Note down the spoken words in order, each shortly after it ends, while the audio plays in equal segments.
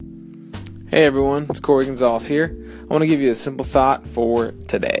Hey everyone, it's Corey Gonzalez here. I want to give you a simple thought for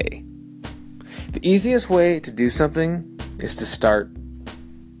today. The easiest way to do something is to start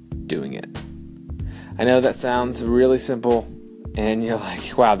doing it. I know that sounds really simple and you're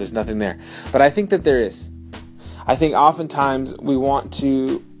like, wow, there's nothing there. But I think that there is. I think oftentimes we want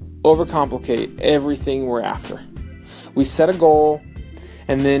to overcomplicate everything we're after. We set a goal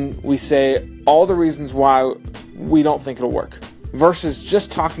and then we say all the reasons why we don't think it'll work versus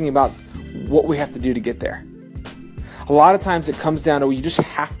just talking about what we have to do to get there. A lot of times it comes down to you just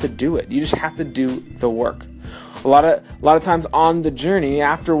have to do it. You just have to do the work. A lot of times on the journey,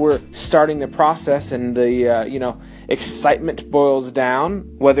 after we're starting the process and the excitement boils down,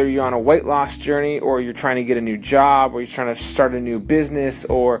 whether you're on a weight loss journey or you're trying to get a new job or you're trying to start a new business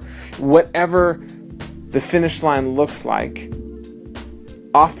or whatever the finish line looks like,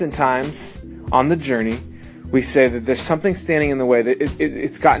 oftentimes on the journey, we say that there's something standing in the way, that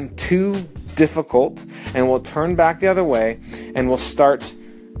it's gotten too difficult, and we'll turn back the other way, and we'll start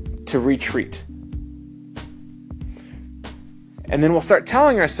to retreat. And then we'll start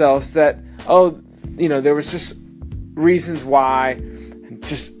telling ourselves that, there was just reasons why,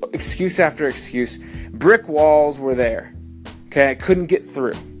 just excuse after excuse. Brick walls were there. Okay, I couldn't get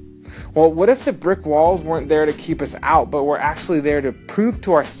through. Well, what if the brick walls weren't there to keep us out, but were actually there to prove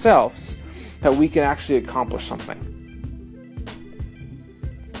to ourselves that we can actually accomplish something?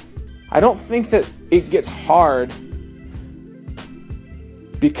 I don't think that it gets hard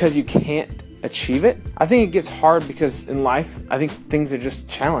because you can't achieve it. I think it gets hard because in life, I think things are just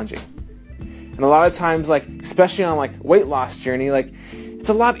challenging. And a lot of times, especially on weight loss journey, it's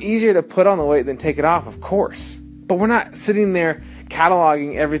a lot easier to put on the weight than take it off, of course. But we're not sitting there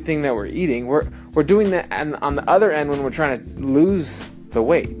cataloging everything that we're eating. We're doing that on the other end when we're trying to lose the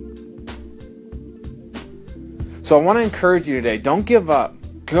weight. So I want to encourage you today, don't give up.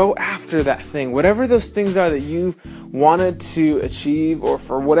 Go after that thing. Whatever those things are that you wanted to achieve, or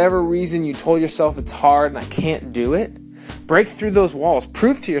for whatever reason you told yourself it's hard and I can't do it, break through those walls.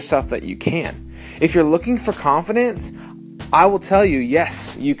 Prove to yourself that you can. If you're looking for confidence, I will tell you,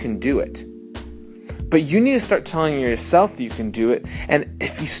 yes, you can do it. But you need to start telling yourself that you can do it. And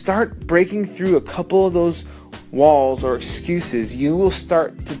if you start breaking through a couple of those walls or excuses, you will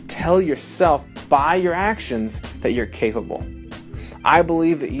start to tell yourself by your actions that you're capable. I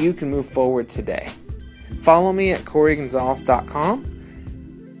believe that you can move forward today. Follow me at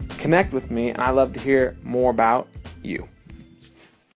CoreyGonzalez.com. Connect with me, and I'd love to hear more about you.